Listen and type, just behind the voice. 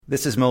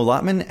This is Mo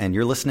Lotman, and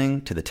you're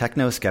listening to the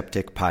Techno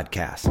Skeptic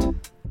Podcast.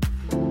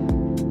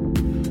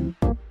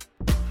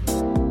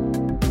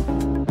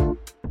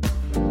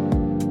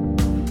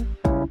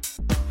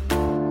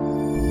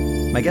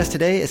 My guest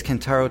today is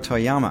Kentaro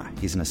Toyama.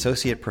 He's an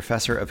associate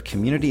professor of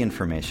community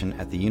information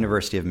at the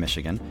University of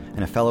Michigan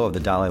and a fellow of the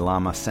Dalai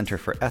Lama Center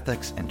for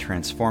Ethics and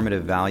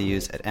Transformative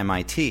Values at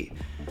MIT.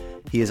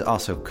 He is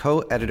also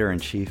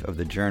co-editor-in-chief of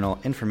the journal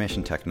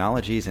Information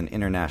Technologies and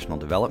International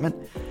Development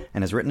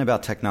and has written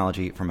about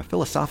technology from a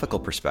philosophical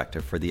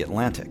perspective for The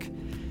Atlantic.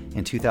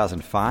 In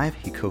 2005,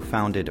 he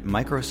co-founded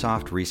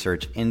Microsoft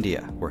Research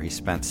India, where he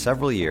spent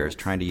several years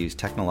trying to use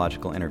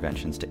technological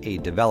interventions to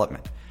aid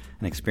development,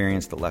 an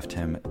experience that left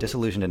him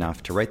disillusioned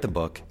enough to write the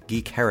book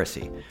Geek,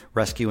 Heresy,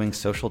 Rescuing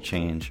Social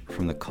Change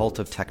from the Cult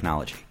of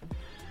Technology.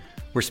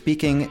 We're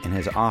speaking in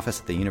his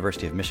office at the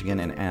University of Michigan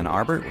in Ann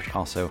Arbor, which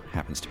also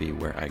happens to be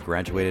where I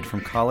graduated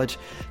from college.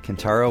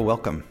 Kentaro,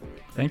 welcome.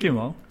 Thank you,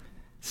 Mo.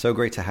 So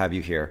great to have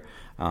you here.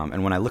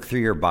 And when I look through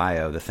your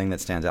bio, the thing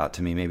that stands out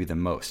to me maybe the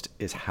most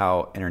is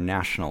how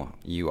international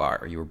you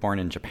are. You were born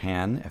in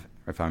Japan,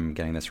 if I'm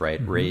getting this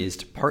right,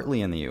 raised partly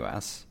in the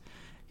U.S.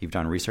 You've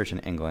done research in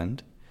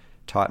England,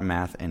 taught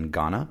math in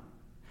Ghana,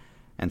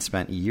 and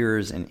spent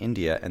years in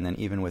India, and then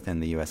even within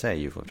the USA,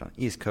 you've lived on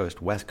the East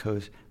Coast, West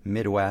Coast,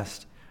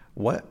 Midwest.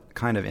 What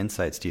kind of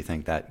insights do you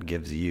think that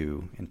gives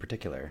you in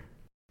particular?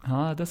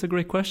 That's a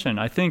great question.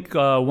 I think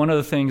one of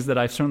the things that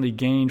I've certainly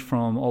gained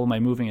from all of my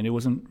moving, and it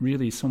wasn't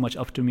really so much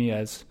up to me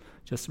as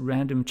just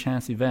random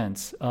chance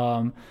events,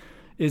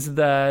 is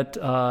that,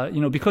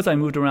 because I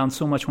moved around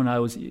so much when I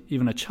was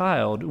even a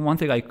child, one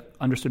thing I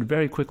understood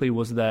very quickly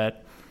was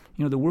that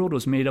the world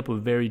was made up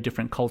of very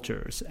different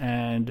cultures.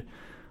 And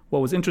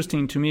what was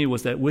interesting to me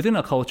was that within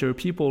a culture,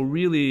 people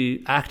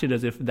really acted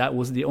as if that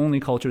was the only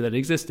culture that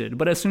existed.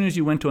 But as soon as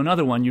you went to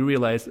another one, you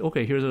realized,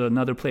 okay, here's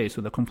another place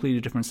with a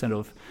completely different set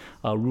of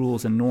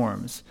rules and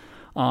norms.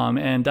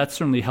 And that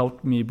certainly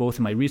helped me both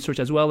in my research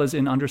as well as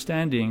in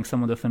understanding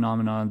some of the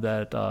phenomena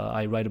that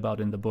I write about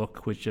in the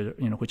book, which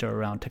are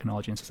around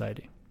technology and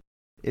society.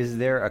 Is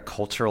there a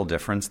cultural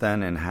difference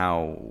then in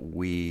how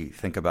we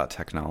think about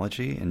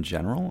technology in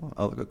general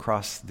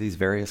across these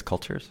various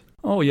cultures?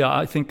 Oh, yeah,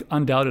 I think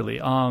undoubtedly.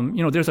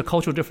 There's a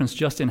cultural difference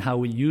just in how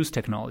we use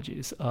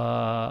technologies.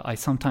 I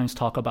sometimes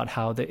talk about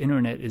how the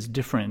internet is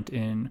different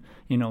in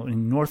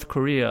North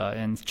Korea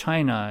and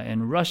China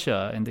and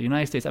Russia and the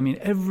United States. I mean,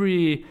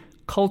 every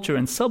culture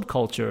and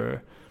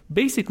subculture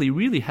basically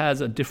really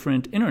has a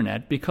different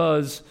internet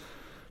because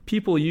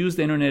people use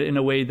the internet in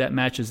a way that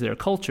matches their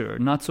culture,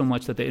 not so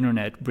much that the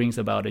internet brings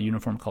about a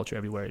uniform culture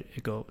everywhere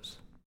it goes.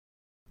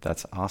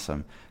 That's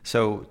awesome.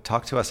 So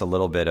talk to us a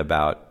little bit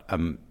about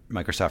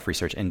Microsoft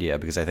Research India,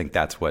 because I think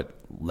that's what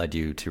led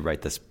you to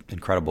write this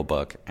incredible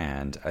book.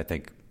 And I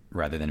think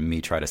rather than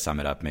me try to sum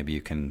it up, maybe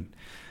you can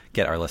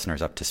get our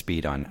listeners up to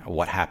speed on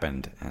what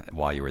happened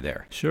while you were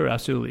there. Sure,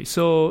 absolutely.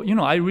 So,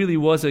 I really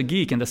was a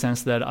geek in the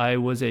sense that I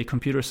was a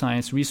computer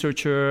science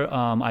researcher.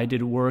 I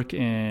did work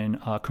in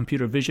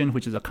computer vision,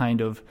 which is a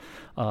kind of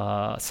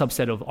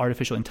subset of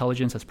artificial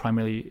intelligence that's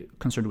primarily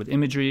concerned with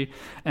imagery.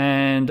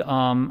 And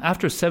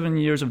after 7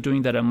 years of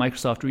doing that at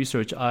Microsoft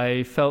Research,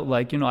 I felt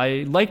like,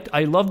 I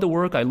loved the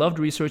work, I loved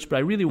research, but I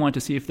really wanted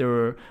to see if there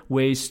were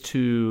ways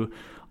to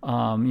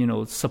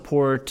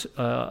support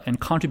and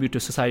contribute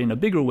to society in a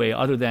bigger way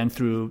other than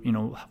through,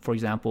 for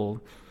example,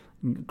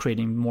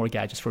 creating more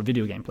gadgets for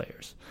video game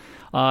players.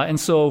 And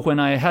so when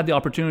I had the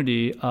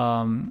opportunity,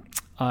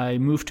 I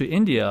moved to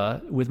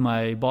India with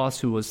my boss,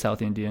 who was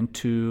South Indian,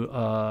 to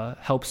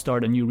help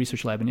start a new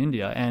research lab in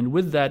India. And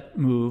with that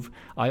move,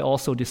 I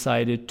also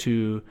decided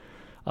to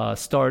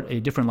start a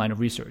different line of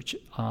research.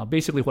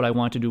 Basically, what I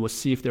wanted to do was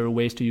see if there were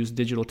ways to use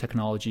digital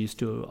technologies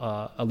to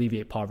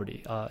alleviate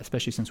poverty,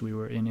 especially since we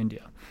were in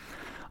India.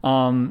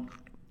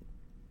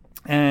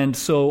 And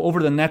so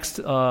over the next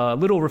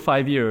little over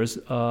 5 years,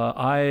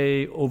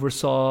 I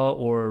oversaw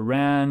or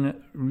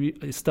ran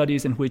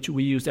studies in which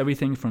we used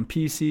everything from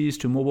PCs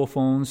to mobile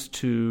phones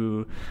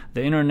to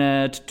the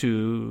internet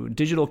to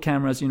digital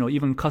cameras,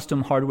 even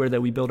custom hardware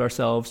that we built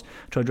ourselves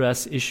to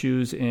address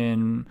issues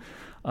in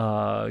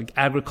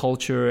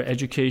agriculture,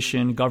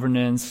 education,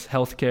 governance,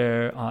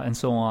 healthcare, and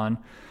so on.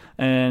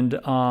 And,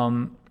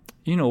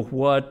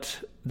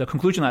 what the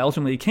conclusion I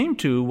ultimately came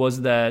to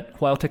was that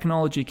while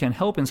technology can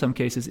help in some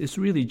cases, it's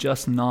really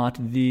just not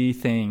the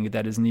thing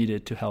that is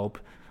needed to help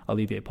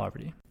alleviate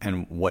poverty.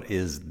 And what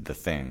is the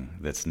thing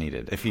that's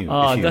needed, if you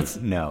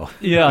know?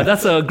 Yeah,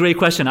 that's a great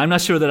question. I'm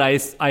not sure that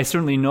I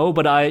certainly know,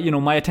 but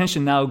my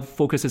attention now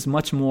focuses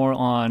much more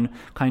on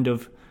kind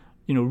of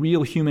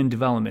real human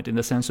development in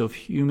the sense of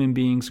human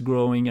beings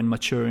growing and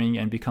maturing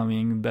and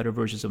becoming better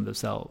versions of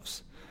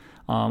themselves.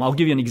 I'll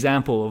give you an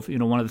example of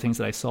one of the things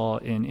that I saw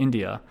in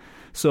India.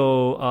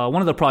 So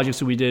one of the projects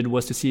that we did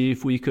was to see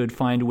if we could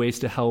find ways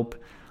to help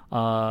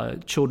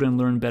children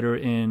learn better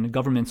in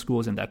government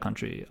schools in that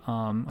country.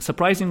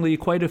 Surprisingly,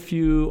 quite a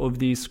few of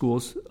these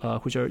schools,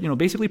 which are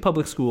basically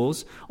public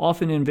schools,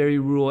 often in very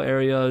rural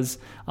areas,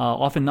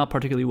 often not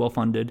particularly well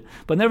funded,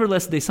 but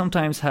nevertheless they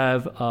sometimes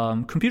have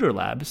computer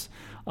labs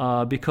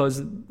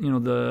because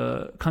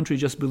the country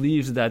just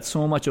believes that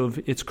so much of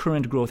its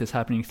current growth is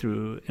happening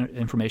through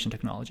information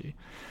technology.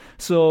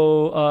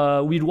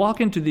 So we'd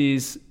walk into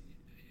these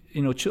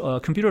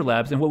computer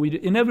labs, and what we'd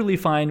inevitably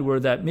find were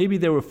that maybe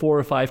there were 4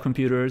 or 5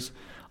 computers,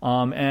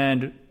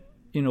 and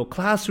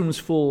classrooms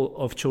full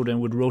of children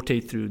would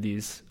rotate through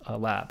these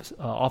labs.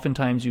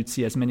 Oftentimes you'd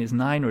see as many as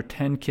 9 or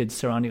 10 kids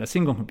surrounding a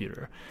single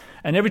computer.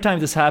 And every time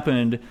this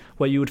happened,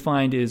 what you would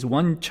find is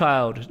one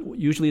child,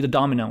 usually the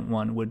dominant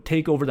one, would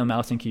take over the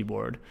mouse and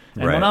keyboard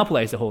and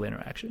monopolize the whole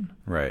interaction.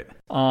 Right.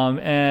 We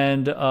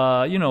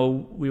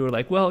were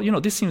like,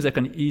 well, this seems like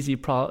an easy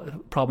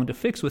problem to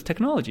fix with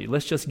technology.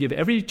 Let's just give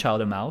every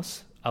child a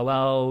mouse,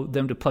 allow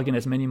them to plug in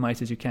as many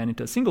mice as you can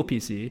into a single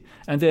PC,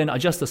 and then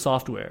adjust the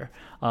software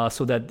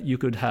so that you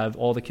could have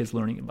all the kids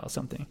learning about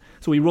something.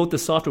 So we wrote the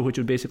software which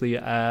would basically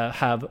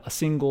have a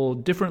single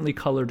differently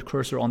colored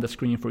cursor on the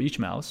screen for each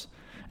mouse.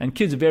 And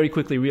kids very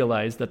quickly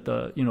realized that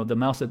the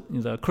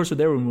cursor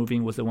they were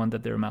moving was the one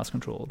that their mouse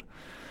controlled.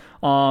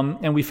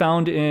 And we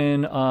found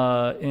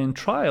in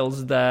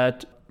trials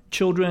that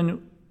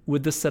children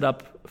with this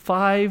setup,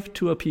 5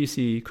 to a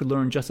PC could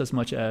learn just as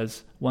much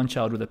as one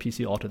child with a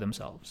PC all to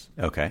themselves.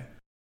 Okay.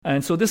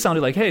 And so this sounded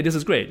like, hey, this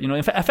is great.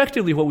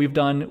 Effectively what we've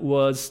done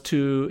was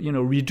to,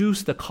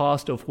 reduce the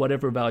cost of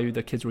whatever value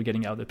the kids were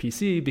getting out of the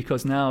PC,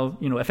 because now,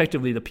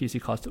 effectively the PC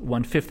cost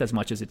 1/5 as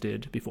much as it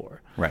did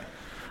before. Right.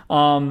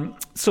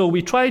 So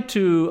we tried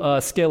to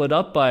scale it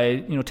up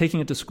by, taking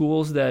it to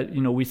schools that,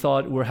 we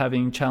thought were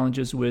having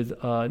challenges with,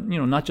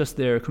 not just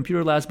their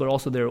computer labs, but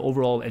also their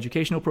overall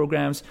educational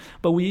programs.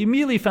 But we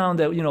immediately found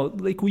that,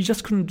 we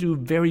just couldn't do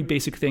very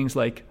basic things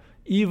like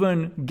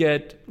even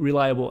get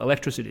reliable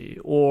electricity,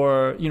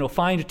 or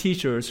find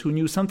teachers who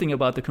knew something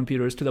about the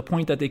computers to the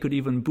point that they could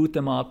even boot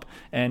them up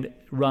and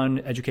run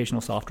educational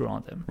software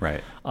on them.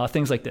 Right.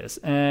 Things like this.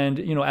 And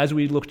as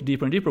we looked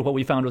deeper and deeper, what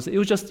we found was it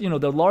was just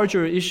the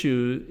larger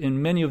issue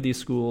in many of these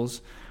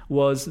schools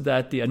was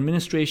that the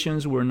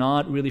administrations were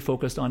not really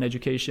focused on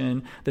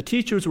education. The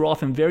teachers were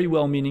often very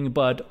well-meaning,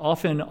 but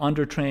often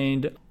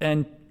undertrained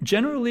and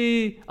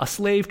generally a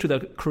slave to the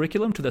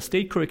curriculum, to the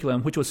state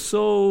curriculum, which was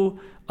so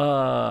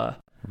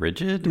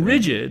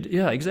rigid.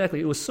 Yeah,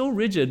 exactly. It was so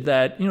rigid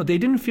that they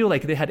didn't feel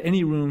like they had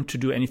any room to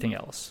do anything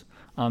else.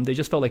 They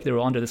just felt like they were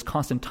under this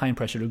constant time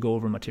pressure to go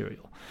over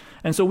material.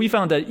 And so we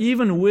found that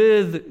even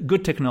with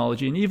good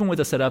technology, and even with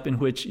a setup in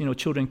which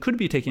children could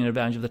be taking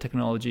advantage of the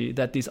technology,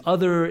 that these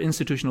other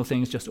institutional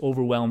things just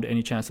overwhelmed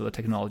any chance of the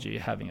technology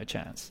having a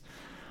chance.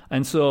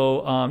 And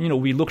so,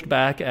 we looked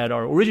back at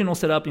our original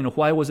setup.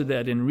 Why was it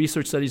that in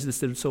research studies this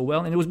did so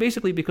well? And it was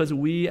basically because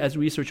we, as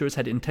researchers,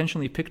 had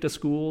intentionally picked a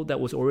school that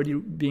was already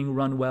being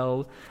run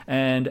well.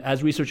 And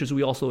as researchers,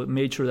 we also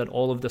made sure that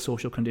all of the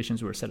social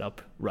conditions were set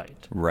up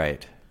right.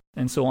 Right.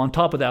 And so on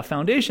top of that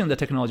foundation, the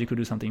technology could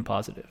do something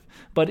positive.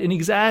 But in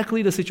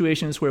exactly the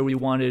situations where we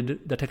wanted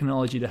the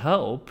technology to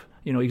help,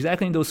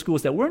 exactly in those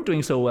schools that weren't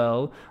doing so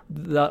well,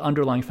 the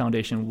underlying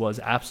foundation was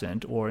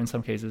absent, or in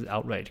some cases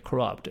outright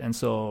corrupt. And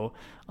so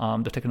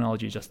the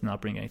technology just did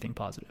not bring anything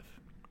positive.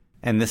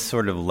 And this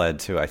sort of led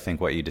to, I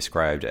think, what you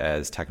described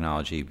as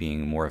technology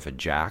being more of a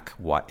jack.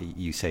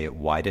 You say it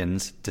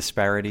widens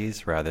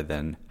disparities rather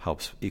than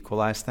helps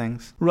equalize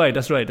things? Right,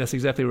 that's right. That's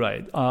exactly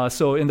right.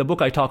 So in the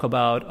book, I talk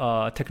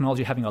about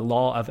technology having a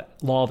law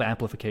of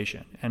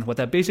amplification. And what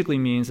that basically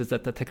means is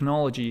that the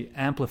technology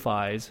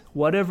amplifies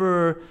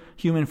whatever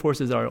human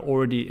forces are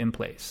already in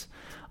place.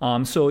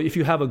 So if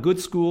you have a good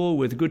school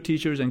with good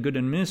teachers and good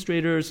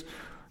administrators,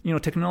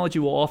 technology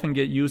will often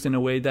get used in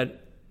a way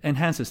that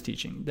enhances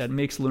teaching, that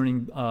makes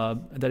learning,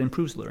 that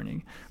improves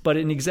learning. But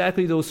in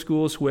exactly those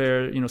schools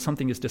where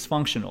something is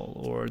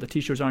dysfunctional, or the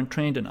teachers aren't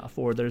trained enough,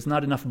 or there's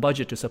not enough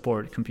budget to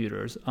support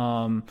computers,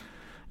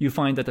 you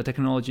find that the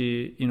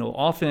technology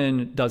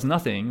often does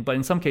nothing, but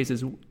in some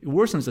cases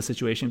worsens the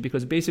situation,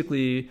 because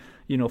basically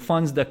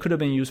funds that could have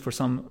been used for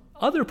some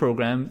other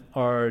program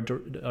are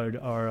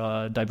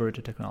diverted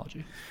to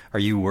technology. Are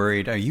you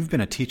worried? You've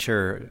been a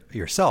teacher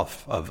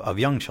yourself of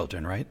young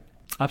children, right?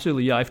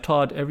 Absolutely, yeah. I've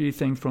taught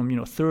everything from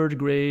 3rd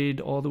grade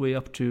all the way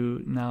up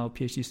to now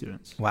PhD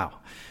students. Wow.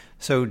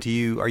 So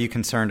are you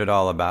concerned at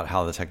all about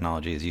how the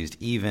technology is used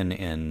even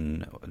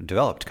in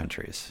developed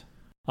countries?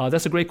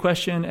 That's a great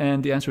question,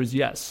 and the answer is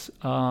yes.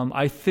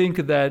 I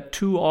think that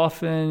too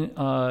often,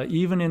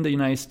 even in the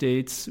United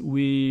States,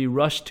 we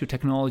rush to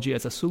technology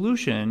as a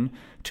solution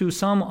to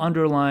some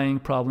underlying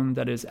problem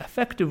that is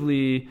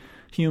effectively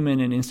human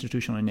and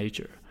institutional in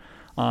nature.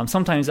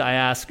 Sometimes I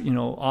ask,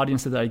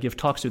 audiences that I give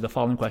talks to the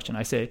following question.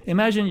 I say,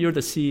 imagine you're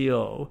the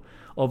CEO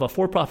of a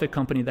for-profit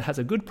company that has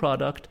a good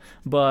product,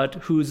 but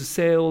whose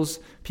sales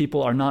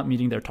people are not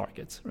meeting their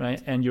targets,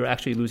 right? And you're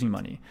actually losing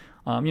money.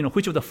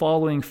 Which of the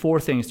following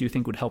 4 things do you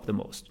think would help the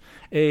most?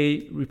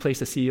 A, replace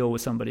the CEO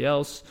with somebody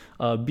else.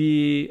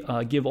 B,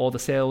 give all the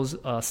sales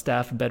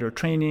staff better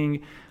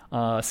training.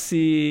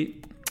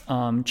 C,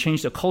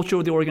 change the culture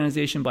of the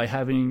organization by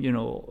having,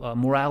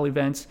 morale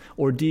events,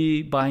 or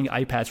D, buying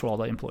iPads for all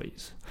the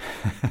employees.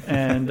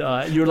 And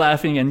you're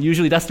laughing, and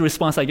usually that's the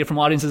response I get from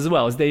audiences as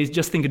well, is they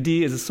just think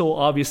D is so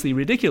obviously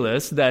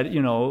ridiculous that,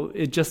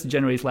 it just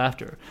generates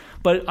laughter.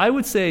 But I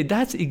would say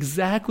that's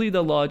exactly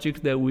the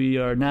logic that we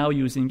are now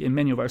using in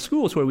many of our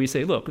schools, where we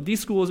say, look, these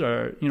schools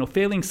are,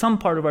 failing some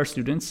part of our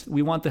students.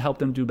 We want to help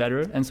them do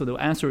better. And so the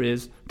answer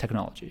is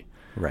technology.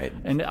 Right.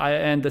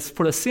 And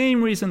for the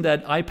same reason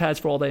that iPads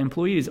for all the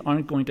employees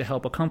aren't going to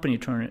help a company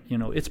turn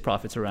its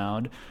profits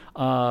around,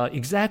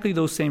 exactly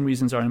those same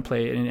reasons are in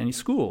play in any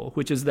school,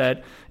 which is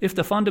that if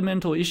the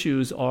fundamental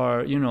issues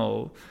are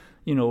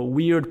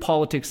weird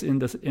politics in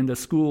the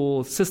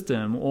school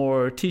system,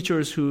 or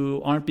teachers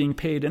who aren't being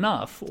paid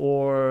enough,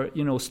 or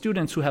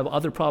students who have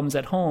other problems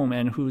at home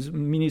and whose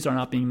needs are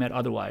not being met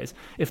otherwise.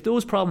 If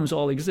those problems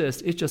all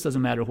exist, it just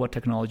doesn't matter what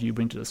technology you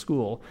bring to the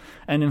school.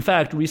 And in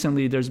fact,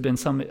 recently there's been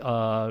some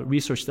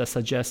research that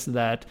suggests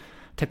that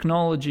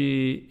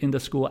technology in the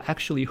school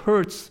actually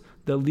hurts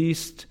the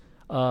least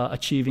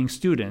achieving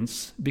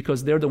students,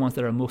 because they're the ones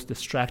that are most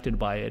distracted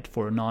by it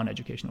for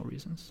non-educational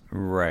reasons.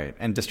 Right.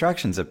 And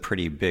distraction's a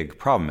pretty big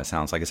problem, it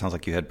sounds like. It sounds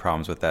like you had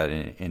problems with that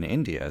in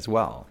India as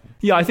well.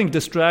 Yeah, I think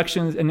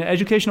distractions, in an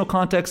educational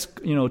context,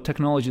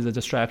 technology is a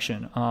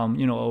distraction.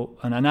 An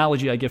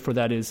analogy I give for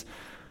that is,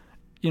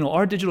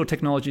 our digital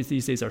technologies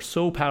these days are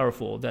so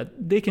powerful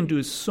that they can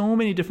do so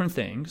many different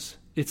things.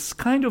 It's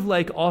kind of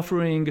like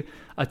offering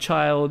a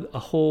child a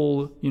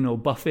whole,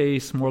 buffet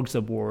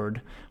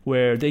smorgasbord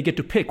where they get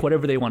to pick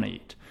whatever they want to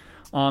eat.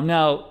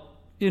 Now,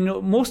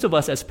 most of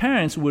us as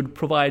parents would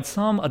provide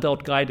some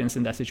adult guidance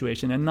in that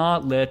situation and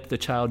not let the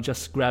child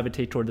just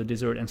gravitate toward the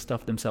dessert and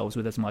stuff themselves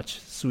with as much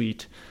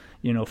sweet,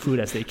 food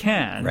as they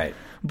can. Right.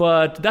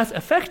 But that's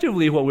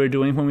effectively what we're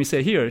doing when we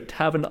say, here,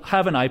 have an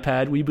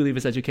iPad. We believe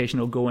it's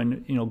educational. Go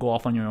and, go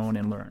off on your own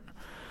and learn.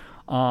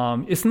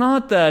 It's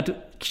not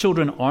that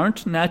children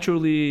aren't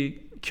naturally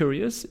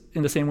curious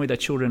in the same way that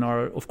children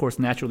are, of course,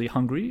 naturally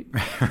hungry.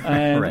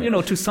 And,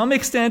 right. To some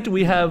extent,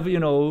 we have,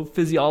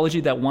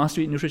 physiology that wants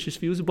to eat nutritious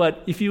foods.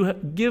 But if you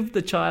give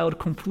the child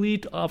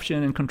complete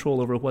option and control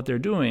over what they're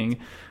doing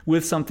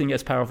with something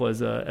as powerful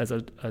as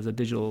a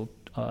digital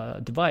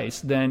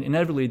device, then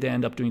inevitably they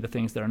end up doing the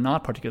things that are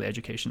not particularly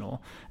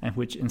educational, and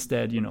which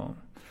instead,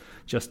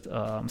 just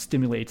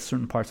stimulate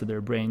certain parts of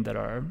their brain that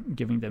are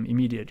giving them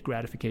immediate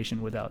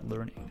gratification without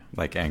learning.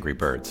 Like Angry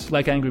Birds.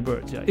 Like Angry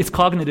Birds, yeah. It's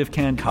cognitive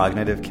candy.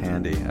 Cognitive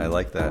candy. I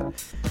like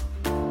that.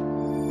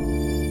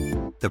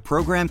 The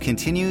program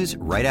continues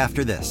right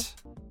after this.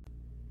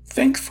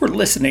 Thanks for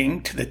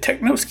listening to the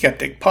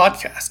Techno-Skeptic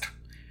podcast.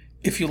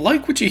 If you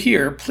like what you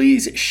hear,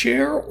 please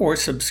share or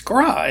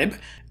subscribe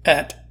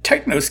at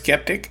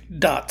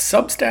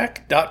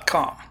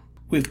technoskeptic.substack.com.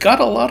 We've got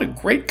a lot of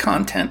great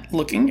content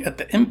looking at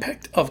the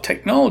impact of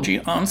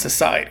technology on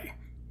society.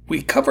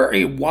 We cover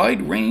a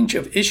wide range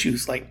of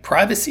issues like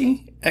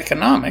privacy,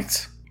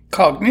 economics,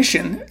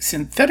 cognition,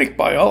 synthetic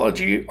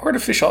biology,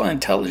 artificial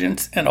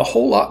intelligence, and a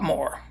whole lot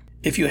more.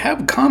 If you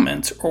have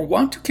comments or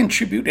want to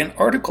contribute an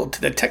article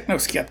to the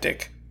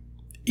Techno-Skeptic,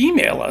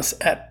 email us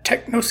at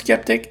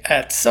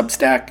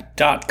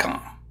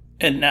technoskeptic@substack.com.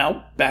 And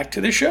now, back to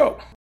the show.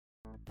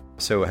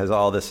 So has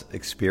all this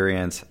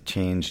experience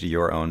changed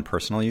your own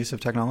personal use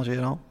of technology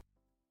at all?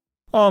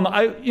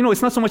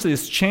 It's not so much that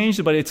it's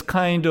changed, but it's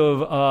kind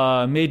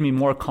of made me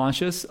more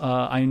conscious.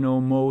 I know,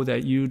 Mo,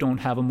 that you don't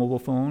have a mobile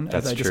phone,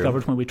 That's as I true.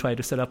 discovered when we tried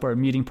to set up our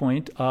meeting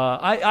point.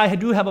 I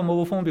do have a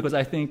mobile phone because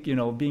I think,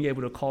 being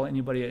able to call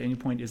anybody at any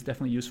point is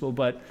definitely useful,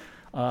 but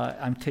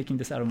I'm taking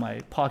this out of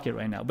my pocket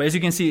right now. But as you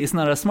can see, it's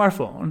not a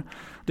smartphone.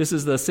 This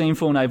is the same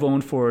phone I've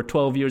owned for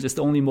 12 years. It's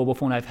the only mobile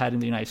phone I've had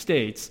in the United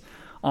States.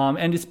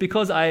 And it's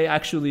because I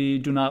actually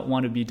do not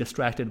want to be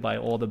distracted by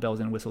all the bells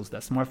and whistles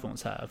that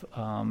smartphones have.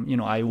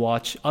 I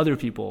watch other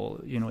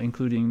people,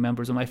 including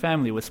members of my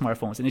family with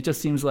smartphones, and it just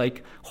seems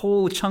like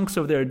whole chunks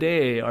of their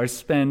day are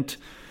spent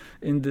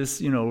in this,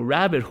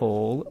 rabbit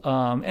hole,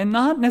 and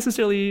not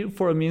necessarily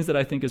for a means that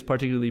I think is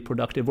particularly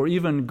productive or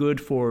even good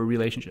for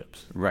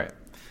relationships. Right.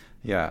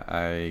 Yeah,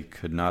 I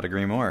could not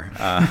agree more.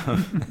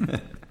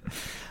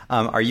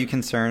 Are you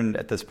concerned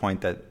at this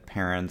point that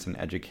parents and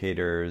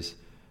educators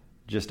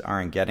just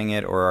aren't getting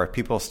it, or are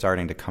people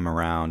starting to come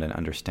around and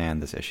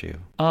understand this issue?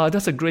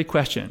 That's a great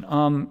question.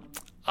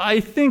 I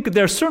think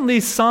there are certainly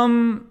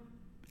some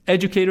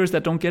educators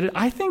that don't get it.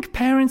 I think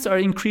parents are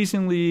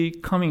increasingly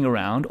coming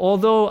around,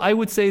 although I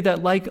would say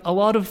that, like a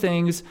lot of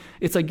things,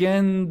 it's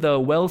again the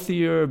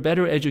wealthier,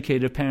 better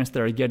educated parents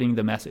that are getting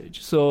the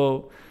message.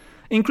 So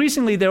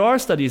increasingly, there are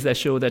studies that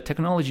show that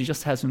technology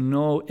just has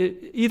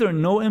either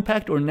no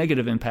impact or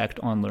negative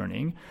impact on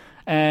learning.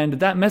 And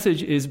that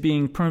message is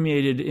being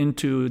permeated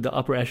into the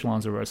upper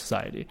echelons of our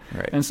society.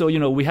 Right. And so,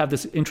 we have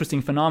this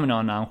interesting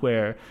phenomenon now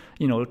where,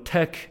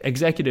 tech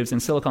executives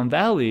in Silicon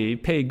Valley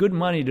pay good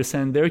money to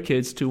send their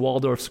kids to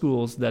Waldorf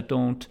schools that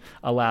don't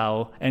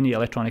allow any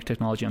electronic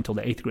technology until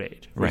the 8th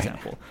grade, for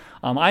example.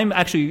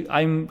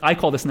 I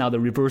call this now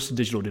the reverse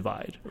digital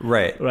divide.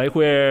 Right. Right.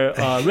 Where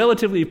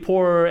relatively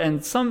poor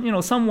and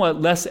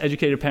somewhat less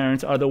educated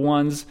parents are the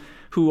ones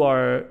who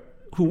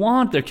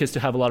want their kids to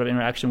have a lot of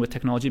interaction with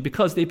technology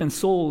because they've been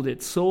sold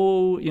it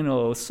so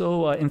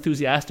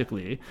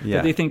enthusiastically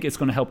that they think it's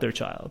going to help their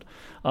child.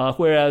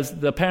 Whereas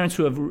the parents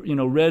who have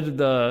read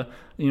the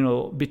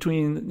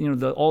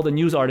between all the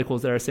news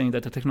articles that are saying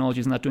that the technology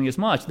is not doing as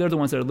much, they're the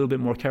ones that are a little bit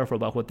more careful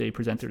about what they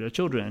present to their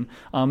children.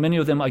 Many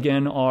of them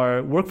again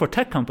work for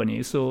tech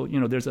companies, so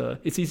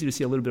it's easy to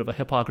see a little bit of a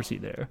hypocrisy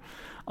there.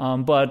 I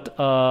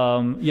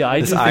this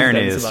do think irony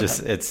that is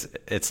just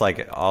it's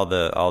like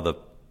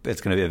it's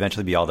going to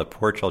eventually be all the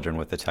poor children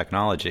with the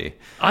technology,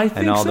 I think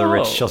and all the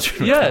rich so.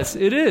 children. Yes,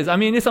 it is. I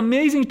mean, it's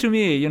amazing to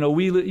me.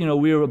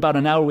 We're about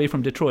an hour away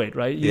from Detroit,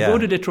 right? You go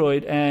to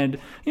Detroit, and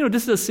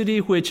this is a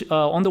city which,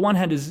 on the one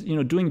hand, is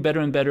doing better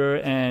and better,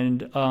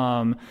 and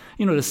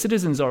the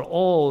citizens are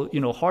all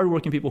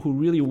hardworking people who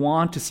really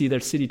want to see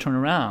their city turn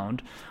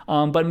around.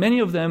 But many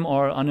of them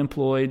are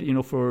unemployed,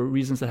 for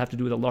reasons that have to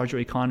do with a larger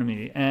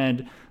economy,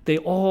 and they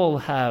all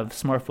have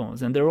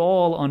smartphones, and they're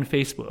all on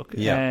Facebook,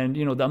 and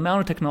the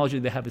amount of technology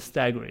they have is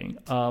staggering.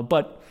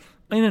 But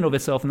in and of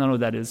itself, none of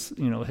that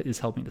is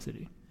helping the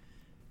city.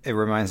 It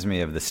reminds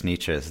me of the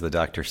Sneetches, the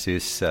Dr.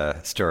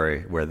 Seuss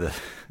story, where the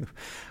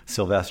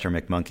Sylvester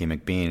McMonkey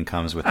McBean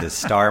comes with this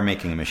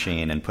star-making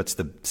machine and puts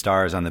the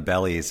stars on the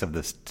bellies of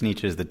the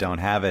Sneetches that don't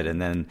have it,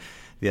 and then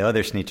the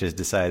other Sneetches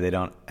decide they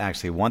don't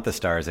actually want the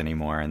stars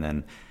anymore, and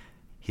then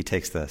he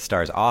takes the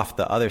stars off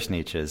the other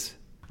Sneetches.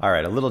 All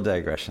right, a little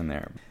digression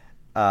there.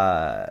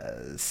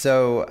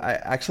 So I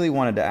actually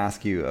wanted to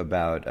ask you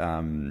about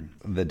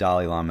the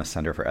Dalai Lama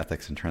Center for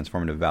Ethics and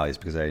Transformative Values,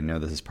 because I know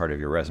this is part of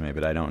your resume,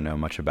 but I don't know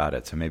much about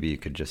it. So maybe you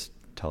could just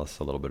tell us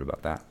a little bit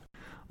about that.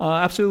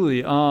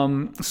 Absolutely.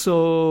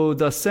 So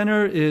the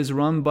center is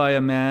run by a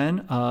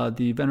man,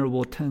 the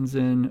Venerable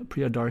Tenzin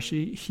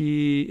Priyadarshi.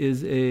 He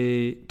is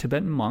a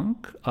Tibetan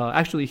monk.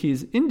 Actually,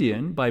 he's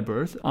Indian by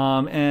birth.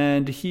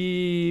 And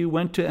he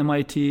went to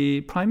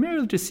MIT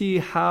primarily to see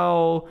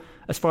how,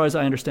 as far as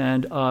I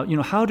understand,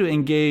 how to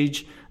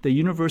engage the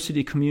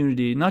university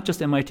community, not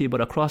just MIT,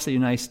 but across the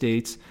United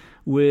States,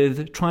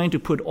 with trying to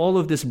put all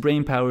of this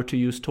brain power to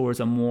use towards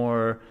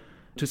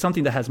to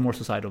something that has more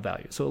societal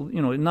value. So,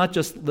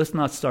 let's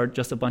not start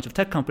just a bunch of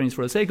tech companies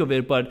for the sake of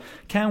it, but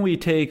can we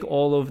take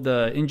all of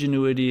the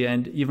ingenuity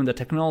and even the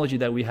technology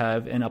that we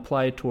have and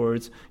apply it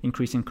towards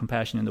increasing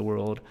compassion in the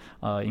world,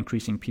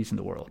 increasing peace in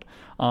the world?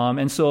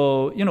 And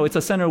so, it's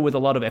a center with a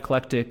lot of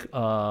eclectic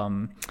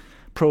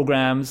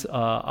programs.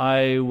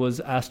 I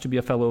was asked to be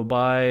a fellow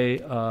by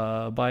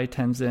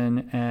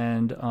Tenzin,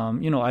 and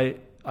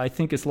I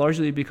think it's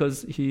largely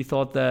because he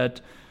thought that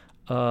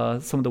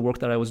some of the work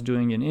that I was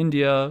doing in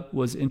India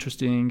was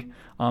interesting.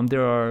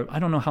 There are, I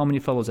don't know how many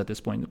fellows at this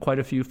point, quite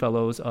a few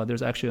fellows.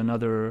 There's actually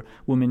another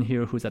woman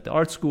here who's at the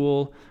art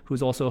school,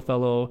 who's also a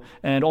fellow.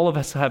 And all of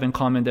us have in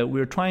common that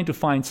we're trying to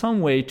find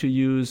some way to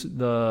use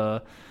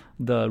the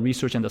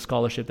research and the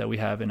scholarship that we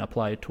have and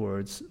apply it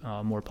towards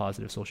more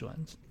positive social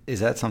ends.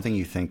 Is that something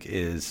you think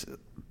is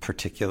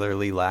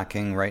particularly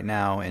lacking right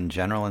now in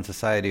general in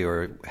society,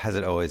 or has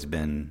it always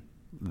been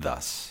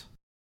thus?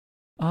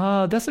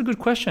 That's a good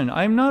question.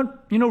 I'm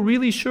not,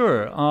 really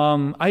sure.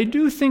 I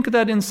do think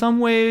that in some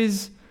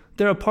ways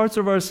there are parts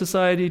of our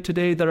society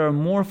today that are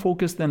more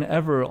focused than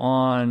ever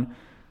on,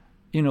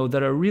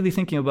 that are really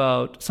thinking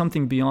about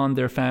something beyond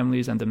their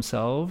families and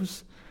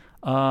themselves.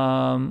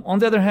 On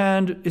the other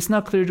hand, it's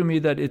not clear to me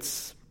that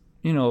it's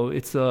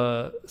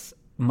a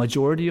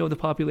majority of the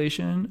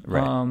population.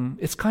 Right.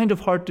 It's kind of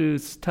hard to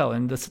tell,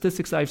 and the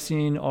statistics I've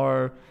seen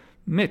are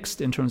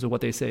mixed in terms of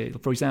what they say.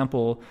 For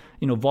example,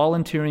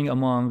 volunteering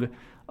among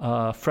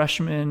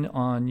freshmen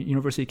on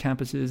university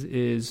campuses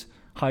is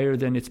higher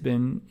than it's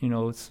been,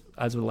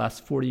 as of the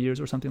last 40 years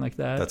or something like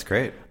that. That's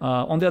great.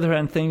 On the other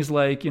hand, things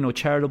like,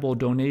 charitable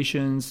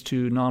donations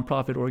to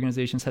nonprofit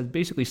organizations has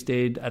basically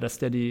stayed at a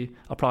steady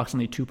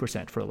approximately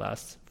 2% for the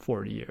last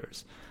 40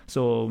 years.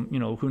 So,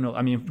 who knows?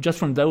 I mean, just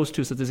from those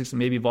two statistics,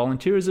 maybe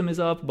volunteerism is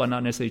up, but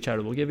not necessarily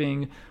charitable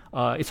giving.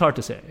 It's hard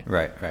to say.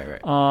 Right.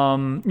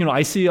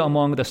 I see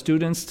among the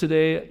students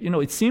today,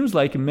 it seems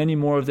like many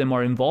more of them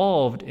are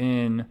involved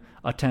in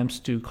attempts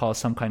to cause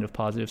some kind of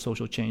positive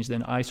social change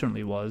than I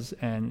certainly was,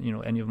 and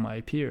any of my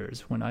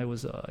peers when I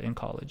was in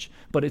college.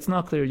 But it's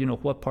not clear,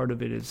 what part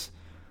of it is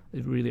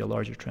really a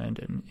larger trend,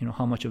 and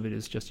how much of it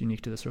is just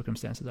unique to the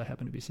circumstances I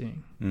happen to be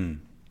seeing.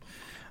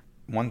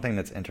 One thing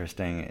that's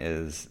interesting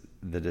is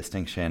the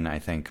distinction, I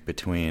think,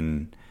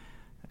 between,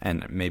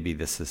 and maybe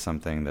this is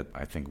something that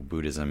I think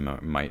Buddhism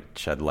might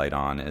shed light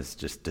on, is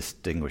just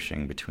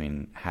distinguishing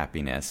between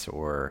happiness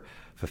or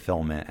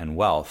fulfillment and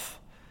wealth.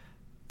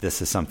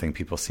 This is something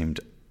people seem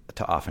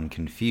to often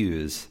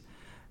confuse.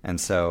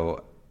 And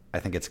so I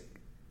think it's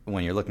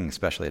when you're looking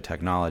especially at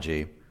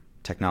technology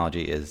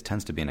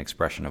tends to be an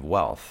expression of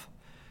wealth,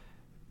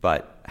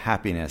 but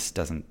happiness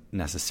doesn't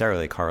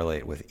necessarily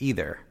correlate with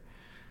either.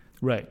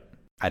 Right.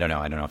 I don't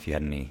know if you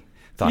had any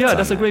thoughts. Yeah,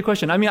 that's a great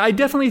question. I mean, I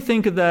definitely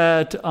think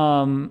that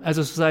as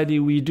a society,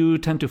 we do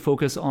tend to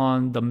focus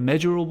on the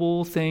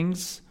measurable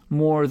things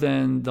more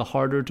than the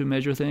harder to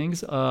measure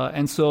things.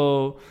 And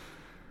so,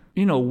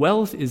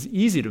 wealth is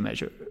easy to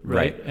measure,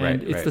 right?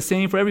 And it's the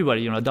same for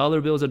everybody. A dollar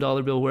bill is a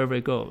dollar bill wherever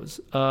it goes.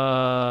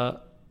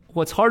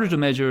 What's harder to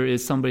measure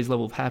is somebody's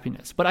level of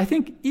happiness. But I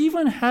think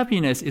even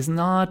happiness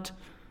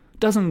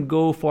doesn't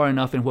go far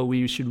enough in what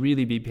we should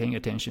really be paying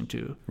attention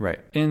to. Right.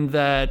 In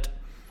that,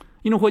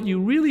 what you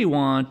really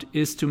want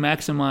is to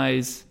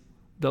maximize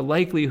the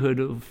likelihood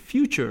of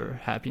future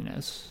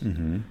happiness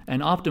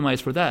and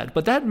optimize for that.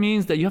 But that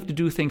means that you have to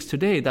do things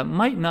today that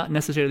might not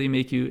necessarily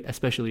make you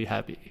especially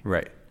happy.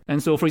 Right.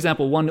 And so, for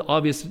example, one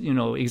obvious,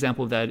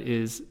 example of that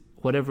is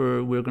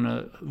whatever we're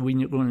gonna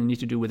need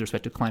to do with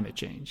respect to climate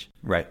change.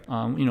 Right.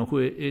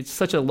 It's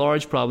such a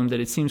large problem that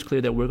it seems clear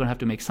that we're going to have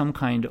to make some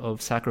kind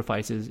of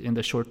sacrifices in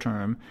the short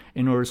term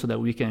in order so that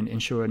we can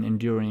ensure an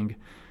enduring,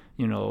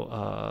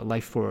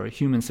 life for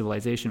human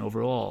civilization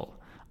overall.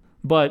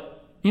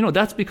 But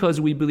that's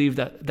because we believe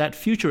that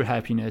future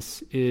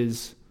happiness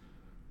is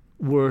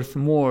worth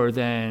more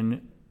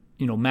than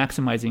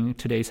maximizing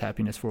today's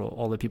happiness for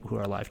all the people who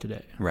are alive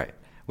today. Right.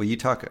 Well, you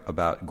talk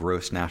about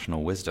gross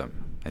national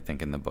wisdom, I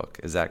think, in the book.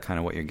 Is that kind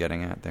of what you're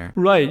getting at there?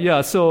 Right,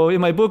 yeah. So in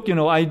my book,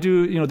 I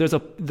do,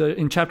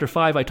 in chapter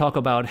 5, I talk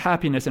about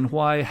happiness and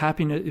why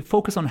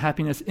focus on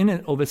happiness in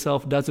and of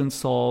itself doesn't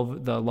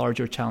solve the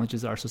larger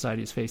challenges our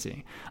society is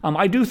facing.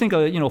 I do think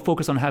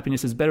focus on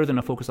happiness is better than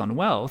a focus on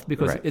wealth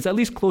because it's at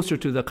least closer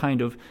to the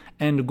kind of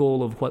end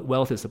goal of what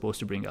wealth is supposed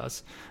to bring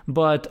us.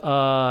 But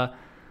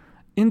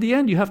in the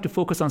end, you have to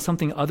focus on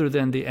something other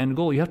than the end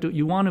goal.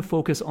 You want to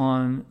focus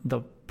on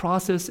the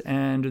process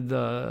and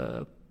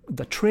the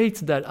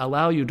traits that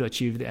allow you to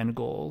achieve the end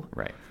goal.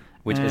 Right.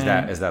 Which is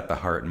that the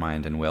heart,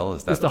 mind, and will?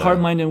 It's the heart,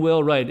 mind, and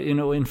will, right.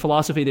 In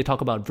philosophy, they talk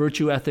about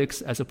virtue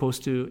ethics as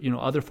opposed to,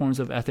 other forms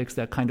of ethics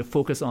that kind of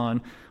focus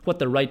on what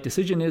the right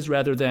decision is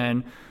rather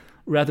than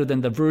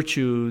the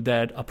virtue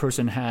that a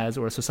person has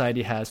or a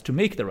society has to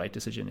make the right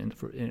decision,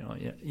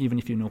 even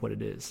if you know what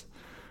it is.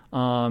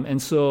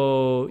 And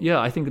so,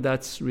 I think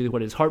that's really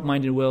what it is. Heart,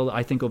 mind, and will,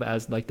 I think of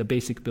as like the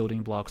basic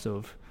building blocks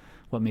of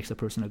what makes a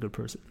person a good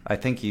person. I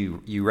think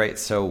you write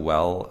so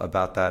well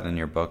about that in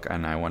your book,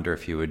 and I wonder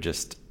if you would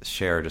just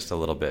share just a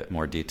little bit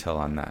more detail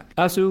on that.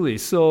 Absolutely.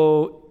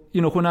 So,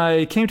 when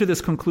I came to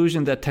this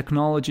conclusion that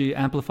technology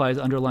amplifies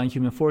underlying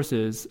human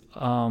forces,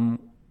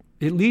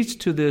 it leads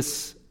to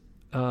this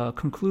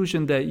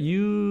conclusion that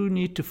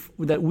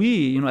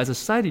we, as a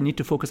society, need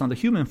to focus on the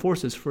human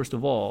forces first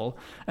of all,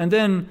 and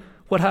then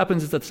what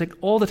happens is that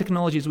all the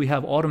technologies we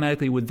have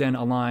automatically would then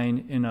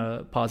align in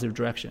a positive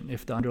direction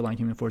if the underlying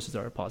human forces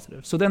are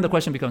positive. So then the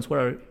question becomes, what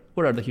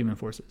are the human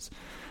forces?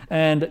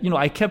 And,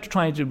 I kept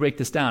trying to break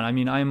this down. I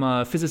mean, I'm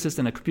a physicist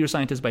and a computer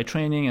scientist by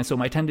training, and so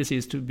my tendency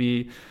is to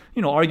be,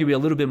 arguably a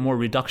little bit more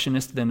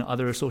reductionist than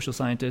other social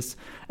scientists.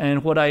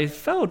 And what I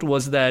felt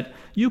was that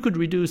you could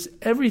reduce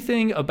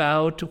everything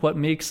about what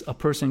makes a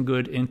person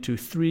good into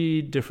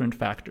 3 different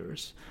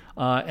factors.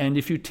 And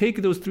if you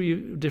take those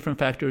 3 different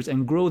factors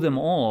and grow them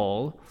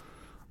all,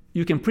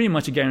 you can pretty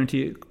much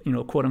guarantee,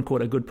 quote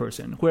unquote, a good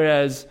person.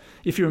 Whereas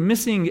if you're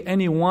missing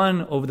any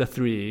one of the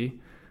 3,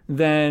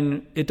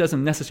 then it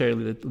doesn't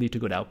necessarily lead to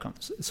good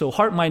outcomes. So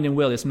heart, mind, and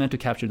will is meant to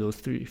capture those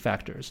 3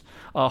 factors.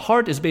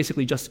 Heart is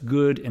basically just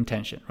good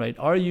intention, right?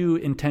 Are you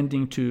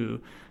intending to,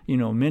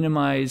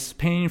 minimize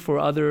pain for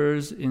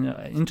others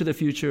into the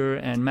future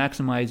and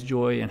maximize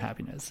joy and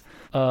happiness?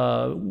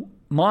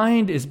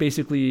 Mind is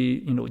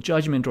basically,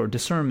 judgment or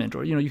discernment,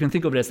 or, you can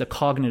think of it as the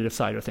cognitive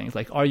side of things.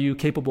 Like, are you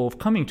capable of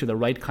coming to the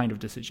right kind of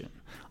decision?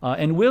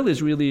 And will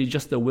is really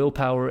just the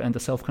willpower and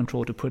the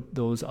self-control to put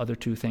those other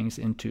 2 things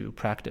into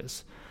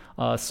practice.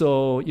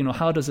 So,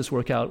 how does this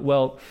work out?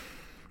 Well,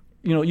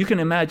 you can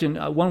imagine,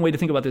 one way to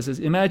think about this is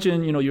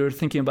imagine, you're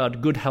thinking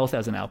about good health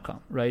as an outcome,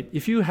 right?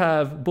 If you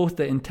have both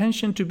the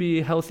intention to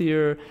be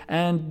healthier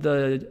and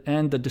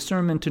the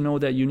discernment to know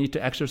that you need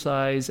to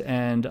exercise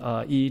and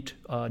eat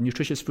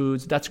nutritious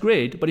foods, that's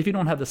great. But if you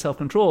don't have the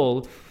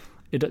self-control,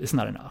 it's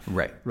not enough.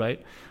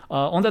 Right.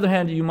 On the other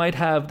hand, you might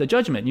have the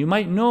judgment. You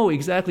might know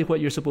exactly what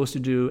you're supposed to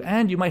do,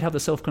 and you might have the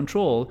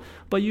self-control,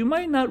 but you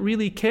might not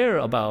really care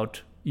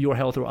about your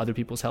health or other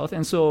people's health.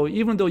 And so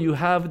even though you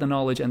have the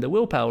knowledge and the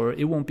willpower,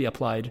 it won't be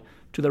applied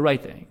to the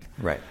right thing.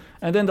 Right.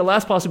 And then the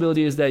last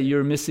possibility is that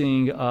you're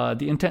missing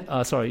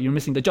you're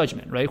missing the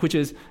judgment, right? Which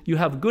is you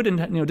have good,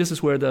 this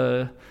is where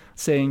the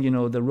saying,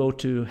 the road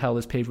to hell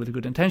is paved with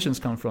good intentions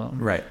come from.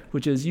 Right.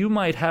 Which is you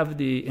might have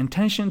the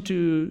intention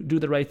to do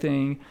the right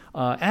thing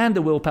and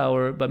the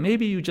willpower, but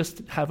maybe you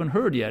just haven't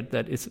heard yet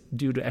that it's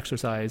due to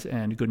exercise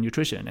and good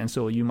nutrition. And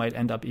so you might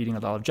end up eating a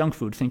lot of junk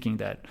food thinking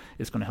that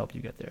it's going to help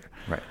you get there.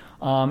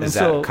 Right. Is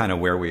that kind of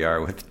where we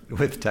are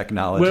with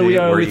technology?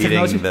 We're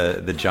eating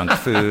the junk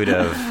food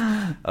of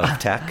of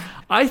tech?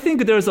 I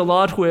think there's a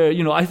lot where,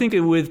 I think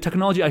with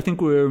technology, I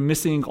think we're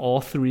missing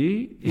all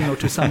three,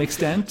 to some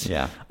extent.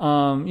 Yeah.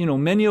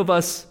 Many of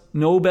us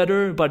know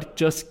better, but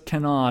just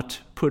cannot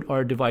put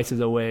our devices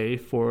away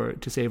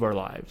to save our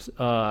lives.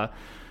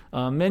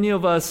 Many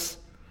of us,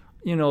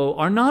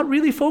 are not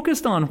really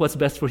focused on what's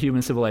best for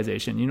human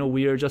civilization.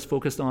 We are just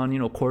focused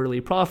on, quarterly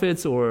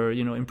profits or,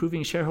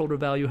 improving shareholder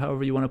value,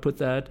 however you want to put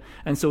that.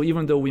 And so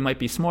even though we might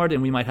be smart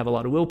and we might have a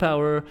lot of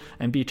willpower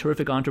and be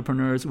terrific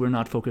entrepreneurs, we're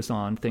not focused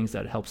on things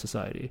that help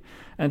society.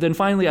 And then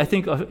finally, I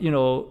think,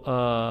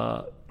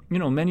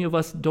 many of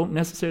us don't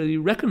necessarily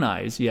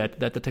recognize yet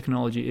that the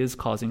technology is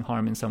causing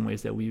harm in some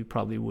ways that we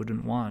probably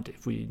wouldn't want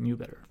if we knew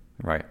better.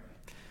 Right.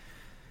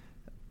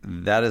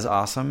 That is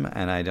awesome,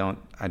 and I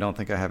don't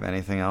think I have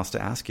anything else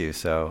to ask you,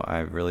 so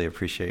I really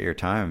appreciate your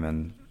time,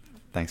 and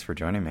thanks for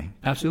joining me.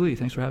 Absolutely.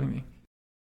 Thanks for having me.